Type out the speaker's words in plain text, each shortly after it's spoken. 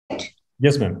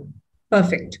Yes, ma'am.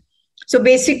 Perfect. So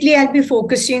basically, I'll be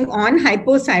focusing on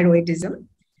hypothyroidism.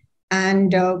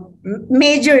 And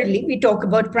majorly, we talk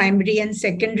about primary and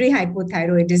secondary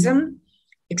hypothyroidism.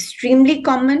 Extremely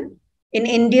common. In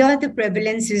India, the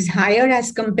prevalence is higher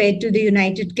as compared to the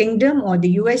United Kingdom or the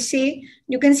USA.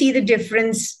 You can see the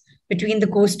difference between the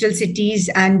coastal cities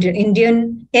and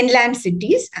Indian inland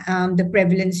cities, the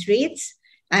prevalence rates.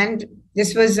 And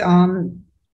this was an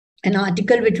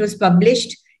article which was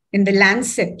published in the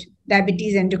Lancet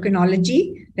Diabetes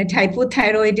Endocrinology, that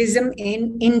hypothyroidism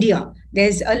in India,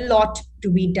 there's a lot to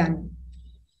be done.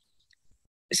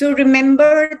 So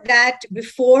remember that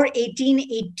before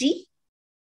 1880,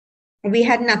 we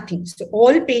had nothing. So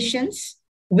all patients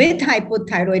with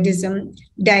hypothyroidism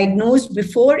diagnosed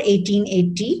before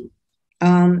 1880,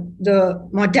 the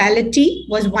mortality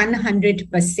was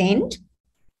 100%.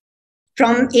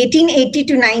 From 1880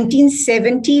 to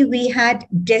 1970, we had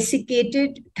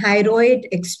desiccated thyroid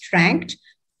extract,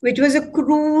 which was a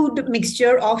crude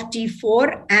mixture of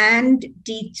T4 and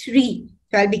T3.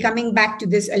 So I'll be coming back to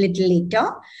this a little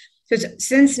later. So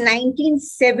since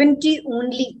 1970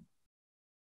 only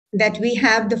that we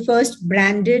have the first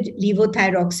branded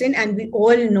levothyroxine, and we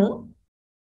all know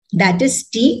that is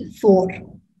T4.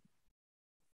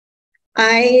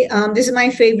 This is my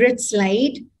favorite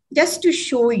slide, just to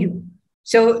show you.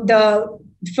 So the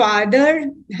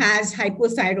father has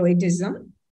hypothyroidism.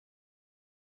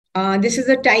 This is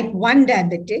a type 1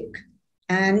 diabetic,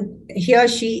 and here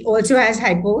she also has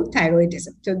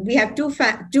hypothyroidism. So we have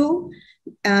two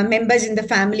members in the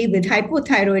family with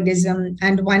hypothyroidism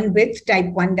and one with type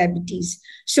 1 diabetes.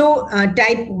 So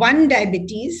type 1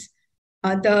 diabetes,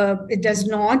 it does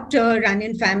not run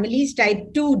in families.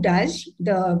 Type 2 does.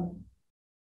 The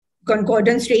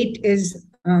concordance rate is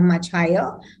much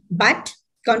higher, but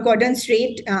concordance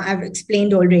rate I've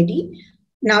explained already.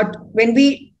 Now, when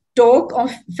we talk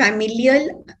of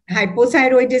familial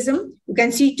hypothyroidism, you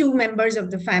can see two members of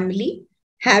the family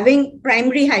having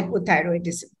primary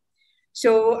hypothyroidism.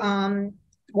 So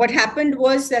what happened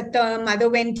was that the mother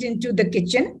went into the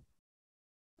kitchen.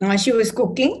 She was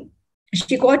cooking.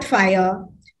 She caught fire.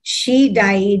 She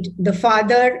died. The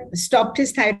father stopped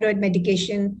his thyroid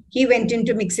medication. He went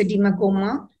into myxedema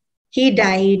coma. He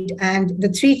died, and the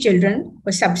three children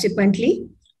were subsequently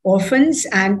orphans,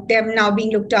 and they're now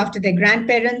being looked after their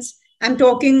grandparents. I'm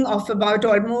talking of about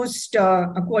almost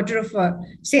a quarter of a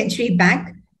century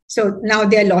back. So now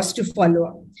they're lost to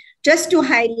follow. Just to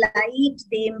highlight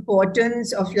the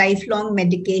importance of lifelong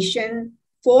medication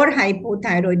for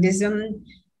hypothyroidism,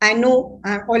 I know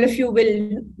all of you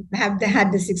will have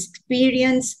had this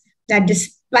experience that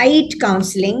despite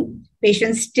counseling,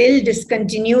 patients still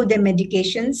discontinue their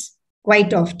medications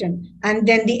quite often. And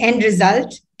then the end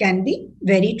result can be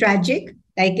very tragic,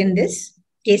 like in this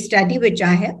case study, which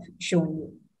I have shown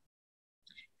you.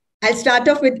 I'll start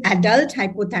off with adult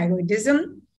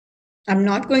hypothyroidism. I'm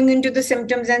not going into the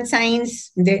symptoms and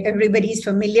signs. Everybody is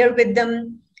familiar with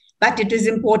them. But it is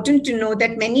important to know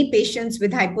that many patients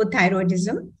with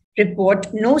hypothyroidism report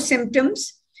no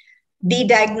symptoms. The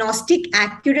diagnostic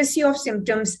accuracy of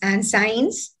symptoms and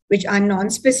signs, which are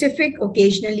non-specific,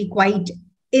 occasionally quite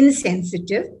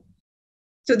insensitive.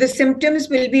 So the symptoms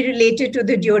will be related to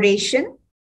the duration,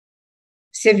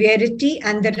 severity,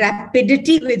 and the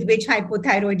rapidity with which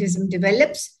hypothyroidism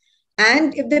develops.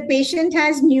 And if the patient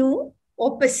has new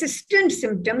or persistent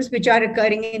symptoms which are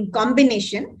occurring in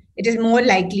combination, it is more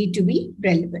likely to be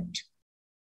relevant.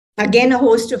 Again, a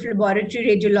host of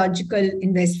laboratory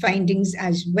radiological findings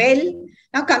as well.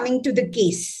 Now coming to the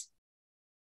case.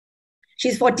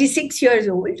 She's 46 years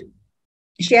old.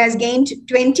 She has gained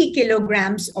 20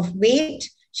 kilograms of weight.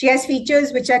 She has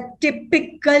features which are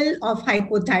typical of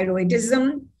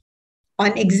hypothyroidism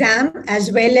on exam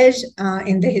as well as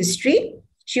in the history.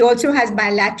 She also has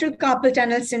bilateral carpal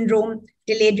tunnel syndrome,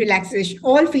 delayed relaxation,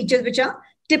 all features which are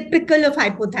typical of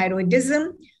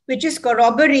hypothyroidism, which is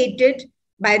corroborated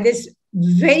by this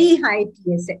very high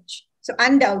TSH. So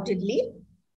undoubtedly,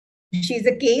 she's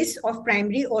a case of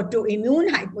primary autoimmune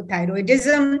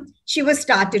hypothyroidism. She was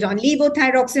started on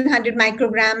levothyroxine 100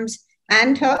 micrograms,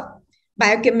 and her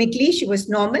biochemically, she was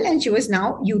normal and she was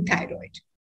now euthyroid.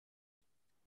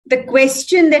 The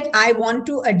question that I want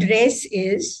to address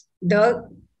is the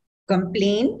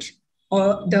complaint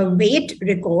or the weight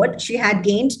record. She had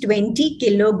gained 20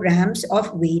 kilograms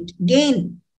of weight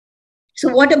gain. So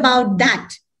what about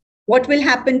that? What will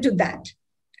happen to that?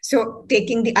 So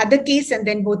taking the other case and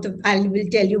then I will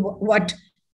tell you what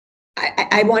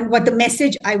I want, what the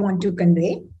message I want to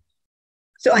convey.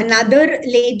 So another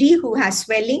lady who has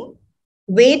swelling,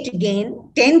 weight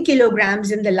gain, 10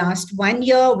 kilograms in the last 1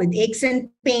 year with aches and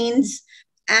pains,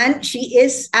 And she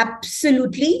is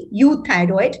absolutely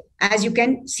euthyroid, as you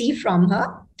can see from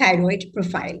her thyroid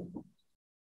profile.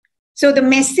 So the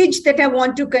message that I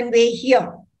want to convey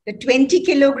here, the 20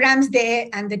 kilograms there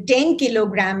and the 10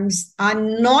 kilograms are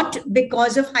not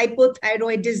because of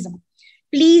hypothyroidism.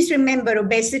 Please remember,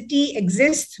 obesity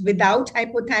exists without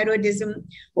hypothyroidism.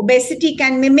 Obesity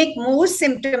can mimic most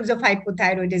symptoms of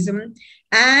hypothyroidism,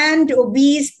 and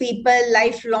obese people,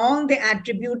 lifelong, they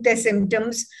attribute their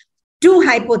symptoms to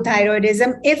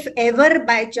hypothyroidism if ever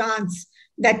by chance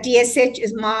that TSH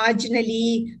is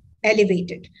marginally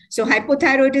elevated. So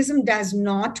hypothyroidism does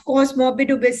not cause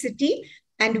morbid obesity,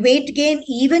 and weight gain,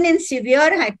 even in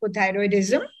severe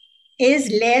hypothyroidism, is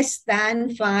less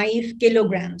than 5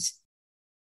 kilograms.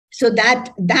 So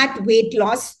that weight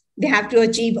loss they have to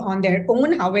achieve on their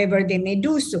own, however they may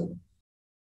do so.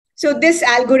 So this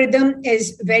algorithm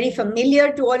is very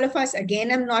familiar to all of us.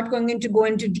 Again, I'm not going to go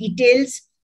into details,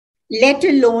 let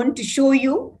alone to show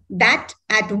you that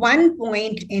at one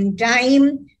point in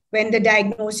time, when the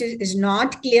diagnosis is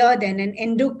not clear, then an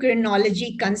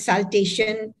endocrinology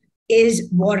consultation is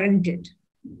warranted.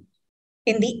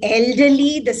 In the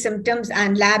elderly, the symptoms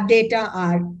and lab data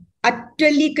are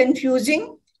utterly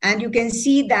confusing. And you can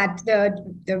see that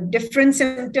the different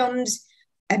symptoms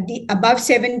at the above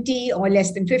 70 or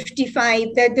less than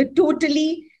 55, the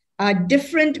totally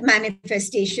different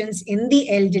manifestations in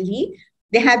the elderly.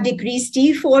 They have decreased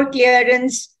T4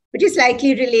 clearance, which is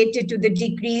likely related to the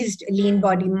decreased lean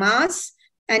body mass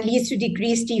and leads to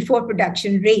decreased T4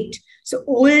 production rate. So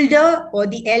older or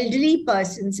the elderly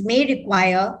persons may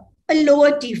require a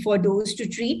lower T4 dose to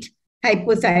treat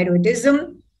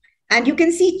hypothyroidism. And you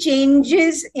can see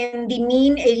changes in the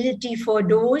mean ALT4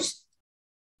 dose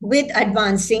with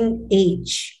advancing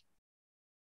age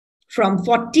from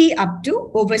 40 up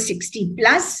to over 60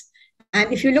 plus.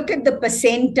 And if you look at the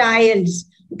percentiles,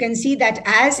 you can see that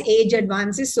as age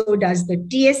advances, so does the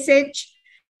TSH.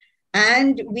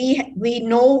 And we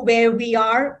know where we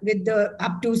are with the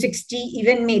up to 60,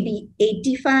 even maybe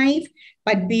 85.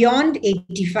 But beyond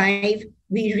 85,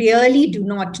 we really do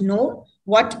not know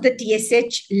what the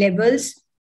TSH levels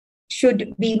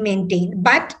should be maintained.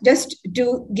 But just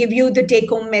to give you the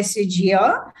take-home message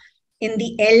here, in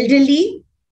the elderly,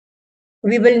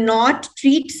 we will not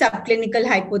treat subclinical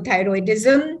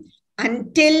hypothyroidism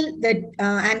until the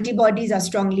antibodies are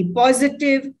strongly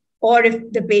positive, or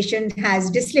if the patient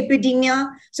has dyslipidemia.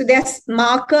 So there's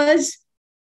markers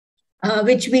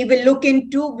which we will look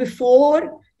into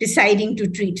before deciding to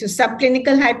treat. So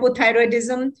subclinical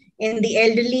hypothyroidism in the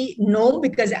elderly, no,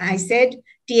 because I said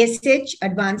TSH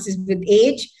advances with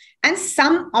age, and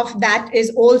some of that is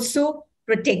also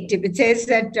protective. It says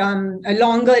that a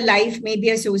longer life may be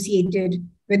associated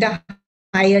with a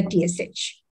higher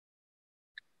TSH.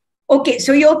 Okay,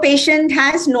 so your patient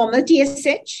has normal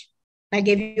TSH. I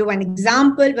gave you one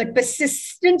example, but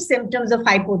persistent symptoms of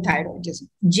hypothyroidism,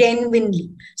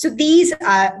 genuinely. So these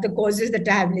are the causes that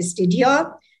I have listed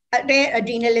here. Rare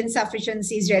adrenal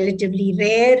insufficiency is relatively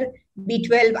rare.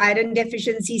 B12 iron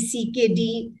deficiency,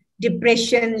 CKD,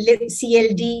 depression,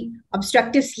 CLD,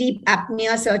 obstructive sleep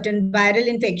apnea, certain viral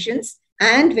infections,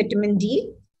 and vitamin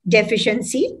D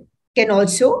deficiency can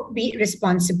also be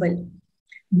responsible.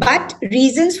 But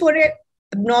reasons for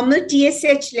abnormal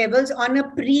TSH levels on a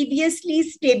previously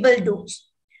stable dose.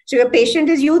 So your patient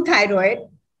is euthyroid,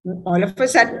 all of a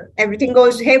sudden everything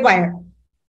goes haywire.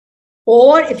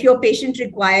 Or if your patient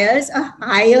requires a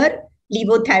higher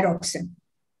levothyroxine.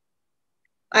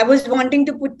 I was wanting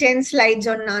to put 10 slides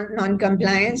on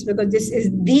non-compliance because this is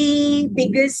the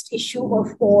biggest issue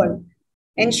of all.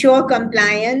 Ensure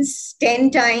compliance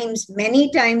 10 times, many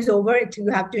times over, if you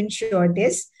have to ensure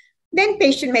this. Then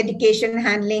patient medication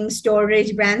handling,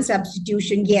 storage, brand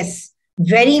substitution, yes,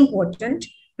 very important.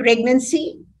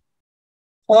 Pregnancy,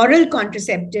 oral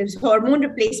contraceptives, hormone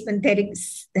replacement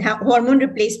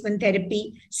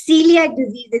therapy, celiac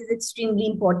disease is extremely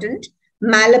important,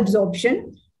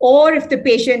 malabsorption, or if the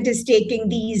patient is taking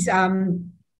these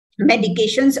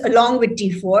medications along with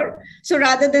T4. So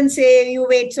rather than say you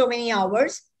wait so many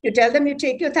hours, you tell them you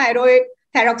take your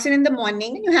thyroxine in the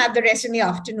morning and you have the rest in the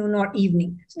afternoon or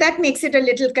evening. So that makes it a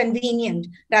little convenient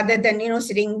rather than,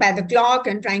 sitting by the clock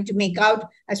and trying to make out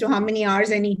as to how many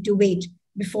hours I need to wait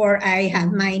before I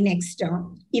have my next,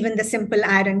 even the simple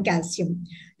iron calcium.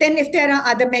 Then if there are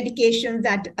other medications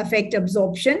that affect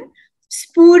absorption,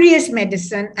 spurious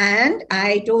medicine, and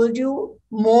I told you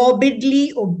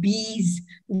morbidly obese,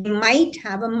 they might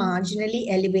have a marginally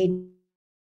elevated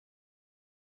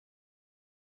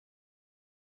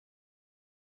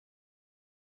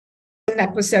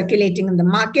that was circulating in the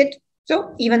market.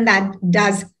 So even that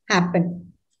does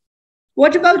happen.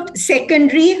 What about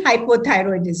secondary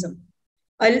hypothyroidism?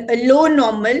 A low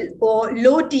normal or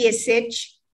low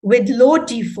TSH with low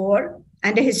T4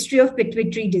 and a history of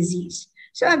pituitary disease.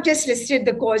 So I've just listed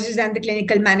the causes and the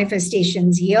clinical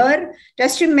manifestations here.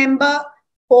 Just remember,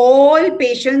 all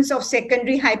patients of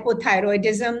secondary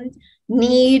hypothyroidism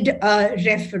need a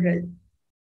referral.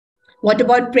 What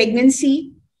about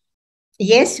pregnancy?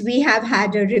 Yes, we have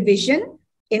had a revision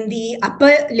in the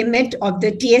upper limit of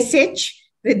the TSH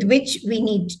with which we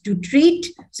need to treat.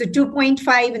 So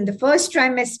 2.5 in the first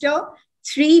trimester,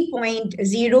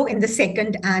 3.0 in the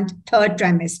second and third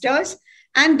trimesters.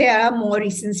 And there are more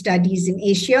recent studies in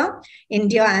Asia,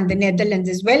 India, and the Netherlands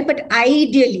as well. But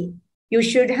ideally, you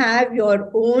should have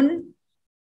your own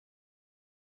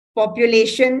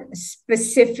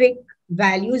population-specific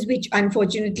values, which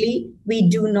unfortunately we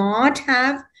do not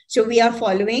have. So we are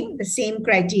following the same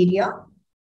criteria.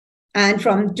 And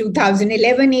from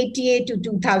 2011 ATA to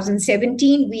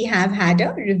 2017, we have had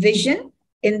a revision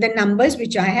in the numbers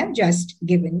which I have just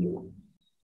given you.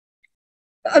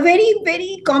 A very,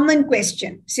 very common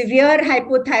question. Severe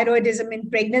hypothyroidism in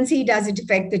pregnancy, does it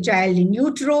affect the child in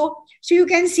utero? So you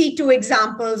can see two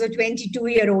examples, a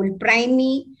 22-year-old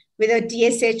primey with a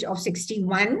TSH of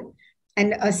 61,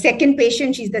 and a second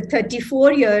patient, she's the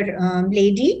 34-year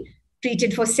lady,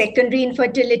 treated for secondary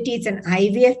infertility. It's an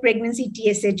IVF pregnancy,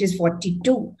 TSH is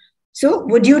 42. So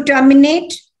would you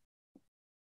terminate?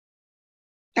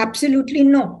 Absolutely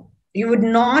no. You would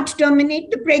not terminate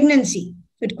the pregnancy.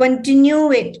 You'd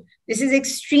continue it. This is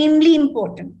extremely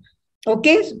important.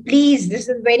 Okay, so please, this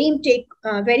is very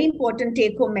important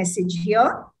take-home message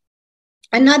here.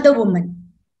 Another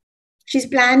woman, she's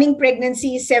planning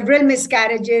pregnancy, several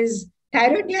miscarriages,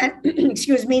 thyroid gland,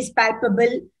 excuse me, is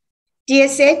palpable,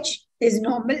 TSH is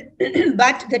normal,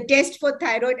 but the test for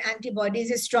thyroid antibodies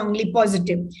is strongly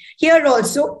positive. Here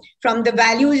also, from the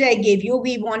values I gave you,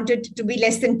 we want it to be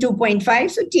less than 2.5.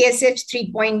 So TSH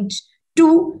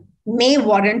 3.2 may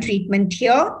warrant treatment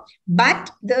here,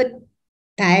 but the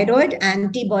thyroid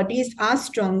antibodies are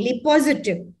strongly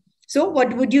positive. So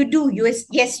what would you do?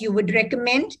 Yes, you would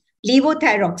recommend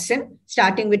levothyroxine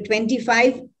starting with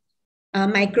 25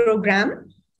 microgram.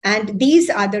 And these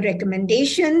are the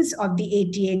recommendations of the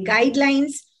ATA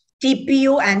guidelines.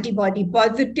 TPO antibody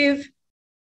positive,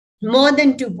 more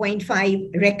than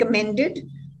 2.5 recommended.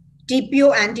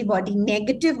 TPO antibody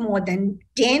negative, more than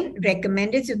 10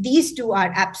 recommended. So these two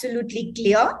are absolutely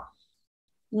clear.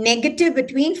 Negative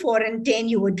between 4 and 10,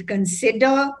 you would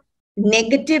consider.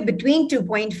 Negative between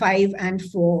 2.5 and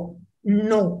 4,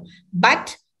 no.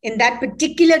 But in that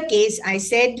particular case, I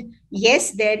said,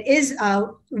 yes, there is a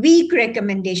weak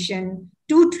recommendation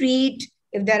to treat.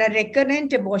 If there are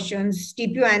recurrent abortions,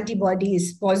 TPO antibody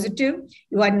is positive.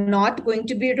 You are not going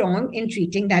to be wrong in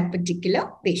treating that particular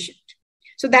patient.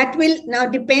 So that will now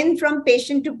depend from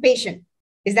patient to patient.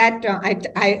 Is that,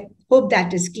 I hope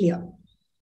that is clear.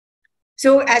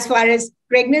 So as far as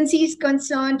pregnancy is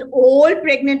concerned, all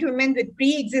pregnant women with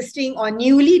pre-existing or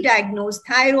newly diagnosed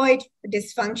thyroid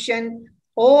dysfunction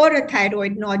or a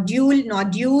thyroid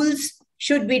nodules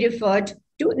should be referred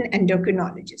to an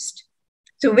endocrinologist.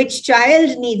 So which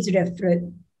child needs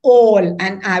referral? All,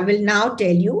 and I will now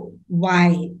tell you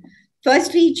why.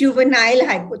 Firstly, juvenile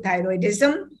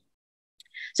hypothyroidism.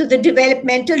 So the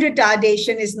developmental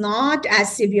retardation is not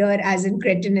as severe as in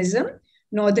cretinism,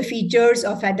 nor the features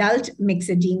of adult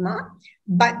myxedema,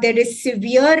 but there is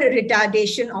severe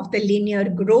retardation of the linear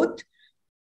growth.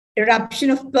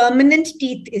 Eruption of permanent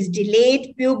teeth is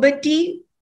delayed. Puberty,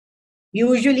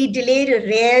 usually delayed,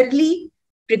 rarely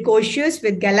precocious,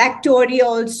 with galactorrhea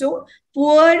also.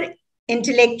 Poor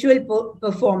intellectual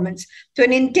performance. So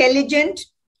an intelligent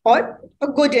or a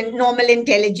good and normal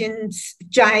intelligence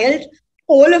child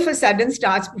all of a sudden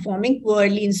starts performing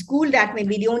poorly in school. That may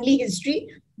be the only history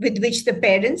with which the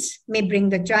parents may bring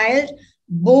the child.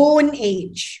 Bone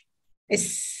age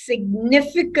is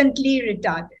significantly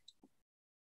retarded.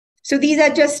 So these are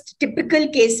just typical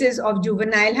cases of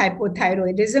juvenile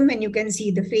hypothyroidism, and you can see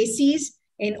the faces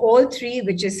in all three,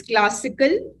 which is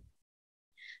classical.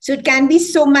 So it can be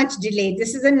so much delayed.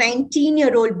 This is a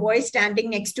 19-year-old boy standing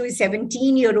next to his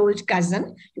 17-year-old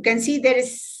cousin. You can see there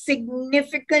is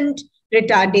significant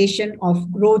retardation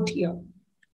of growth here.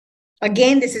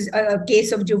 Again, this is a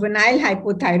case of juvenile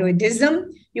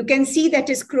hypothyroidism. You can see that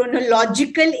his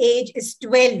chronological age is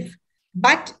 12,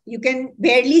 but you can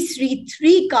barely see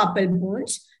 3 carpal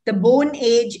bones. The bone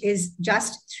age is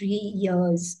just 3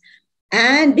 years.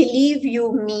 And believe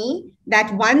you me,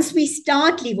 that once we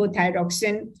start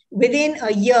levothyroxine, within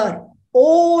a year,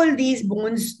 all these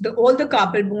bones, all the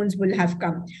carpal bones will have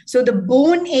come. So the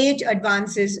bone age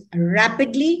advances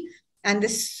rapidly. And the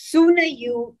sooner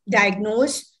you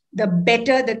diagnose, the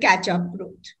better the catch-up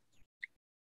growth.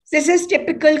 This is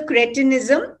typical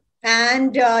cretinism.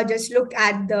 And just look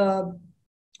at the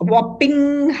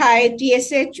whopping high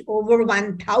TSH over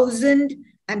 1,000.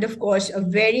 And of course, a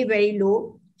very, very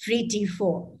low free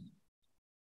T4.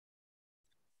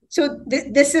 So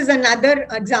this is another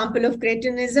example of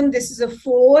cretinism. This is a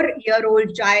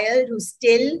 4-year-old child who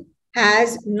still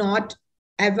has not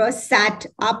ever sat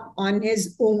up on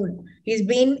his own. He's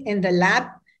been in the lab,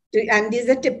 and these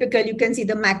are typical. You can see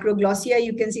the macroglossia.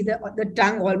 You can see the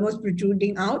tongue almost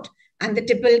protruding out, and the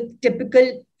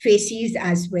typical facies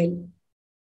as well.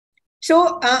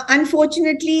 So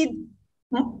unfortunately,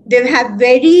 they have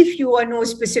very few or no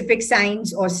specific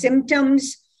signs or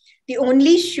symptoms. The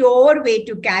only sure way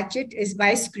to catch it is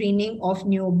by screening of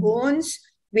newborns.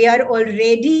 We are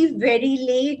already very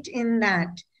late in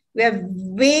that. We are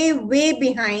way, way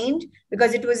behind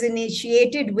because it was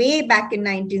initiated way back in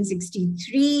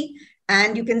 1963.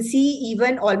 And you can see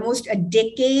even almost a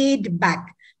decade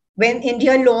back when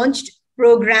India launched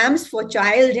programs for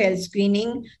child health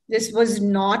screening, this was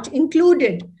not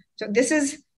included. So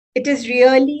it is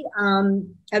really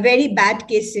a very bad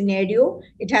case scenario.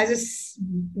 It has a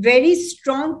very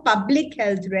strong public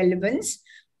health relevance.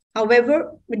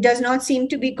 However, it does not seem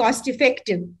to be cost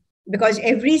effective because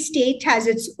every state has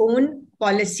its own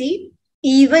policy.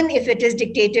 Even if it is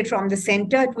dictated from the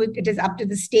center, it is up to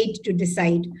the state to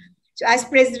decide. So as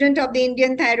president of the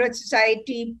Indian Thyroid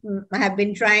Society, I have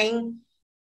been trying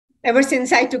ever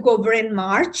since I took over in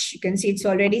March. You can see it's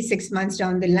already 6 months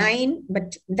down the line,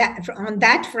 but on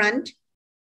that front,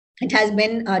 it has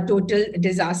been a total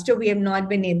disaster. We have not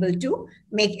been able to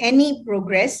make any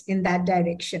progress in that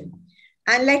direction.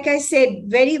 And like I said,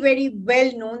 very, very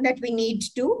well known that we need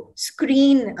to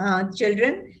screen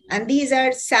children. And these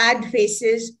are sad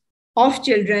faces of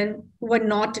children who were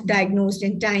not diagnosed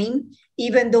in time,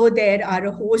 even though there are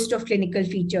a host of clinical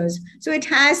features. So it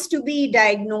has to be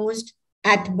diagnosed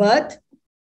at birth.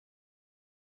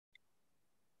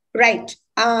 Right.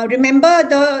 Remember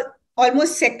the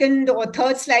almost second or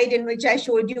third slide in which I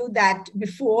showed you that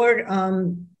before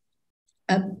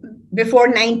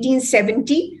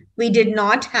 1970, we did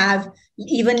not have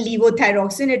even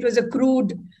levothyroxine. It was a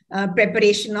crude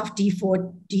preparation of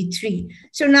T4, T3.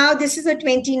 So now this is a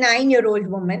 29-year-old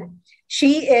woman.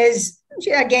 She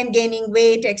again gaining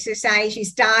weight, exercise,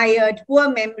 she's tired, poor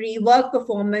memory, work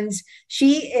performance.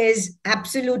 She is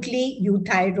absolutely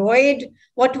euthyroid.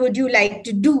 What would you like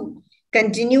to do?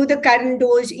 Continue the current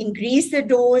dose, increase the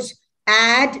dose,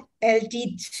 add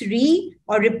LT3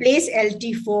 or replace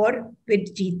LT4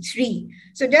 with T3.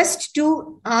 So just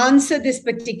to answer this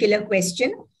particular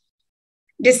question,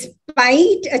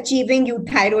 despite achieving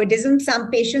euthyroidism,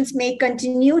 some patients may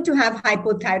continue to have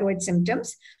hypothyroid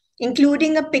symptoms,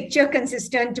 including a picture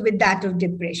consistent with that of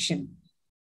depression.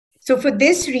 So for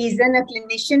this reason, a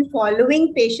clinician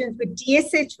following patients with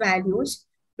TSH values,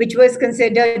 which was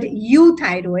considered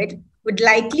euthyroid, would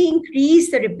likely increase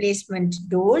the replacement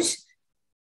dose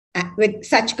with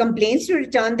such complaints to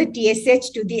return the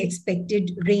TSH to the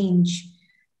expected range.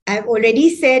 I've already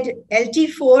said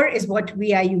LT4 is what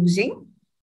we are using.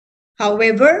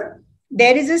 However,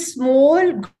 there is a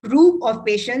small group of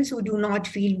patients who do not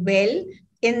feel well,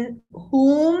 in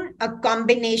whom a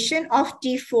combination of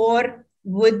T4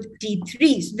 with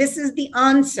T3. So this is the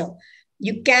answer.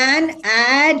 You can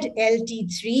add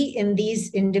LT3 in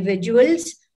these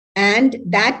individuals, and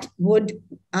that would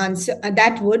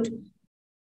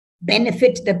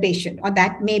benefit the patient, or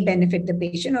that may benefit the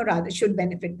patient, or rather should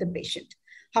benefit the patient.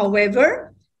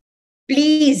 However,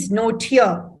 please note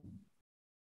here,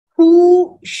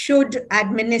 who should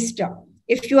administer?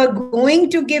 If you are going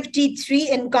to give T3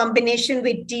 in combination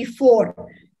with T4,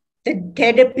 the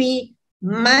therapy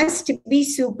must be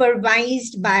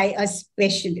supervised by a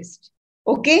specialist.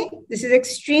 Okay, this is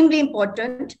extremely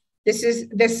important.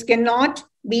 This cannot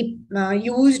be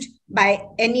used by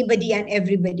anybody and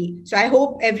everybody. So I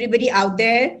hope everybody out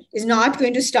there is not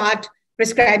going to start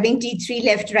prescribing T3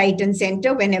 left, right, and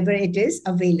center whenever it is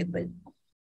available.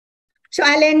 So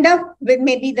I'll end up with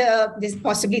maybe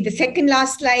possibly the second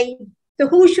last slide. So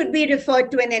who should be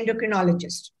referred to an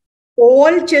endocrinologist?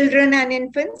 All children and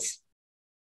infants,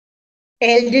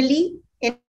 elderly,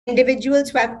 individuals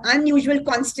who have unusual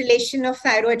constellation of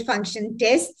thyroid function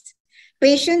tests,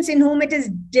 patients in whom it is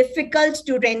difficult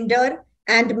to render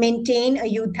and maintain a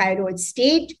euthyroid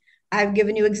state. I've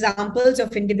given you examples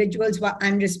of individuals who are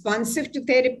unresponsive to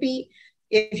therapy.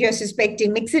 If you're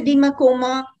suspecting myxedema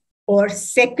coma or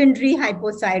secondary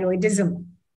hypothyroidism,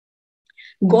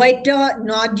 goiter,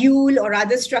 nodule, or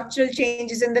other structural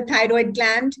changes in the thyroid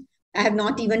gland, I have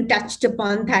not even touched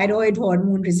upon thyroid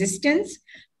hormone resistance,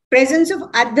 presence of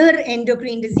other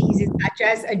endocrine diseases such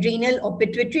as adrenal or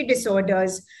pituitary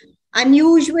disorders,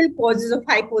 unusual causes of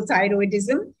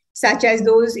hypothyroidism, such as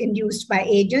those induced by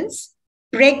agents,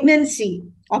 pregnancy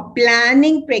or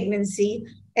planning pregnancy,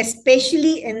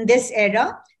 especially in this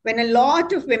era when a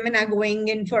lot of women are going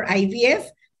in for IVF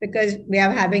because we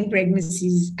are having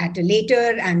pregnancies at a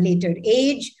later and later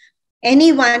age,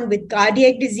 anyone with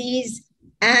cardiac disease,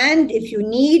 and if you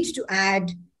need to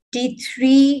add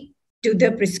T3 to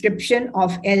the prescription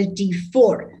of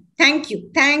LT4. Thank you.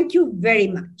 Thank you very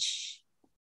much.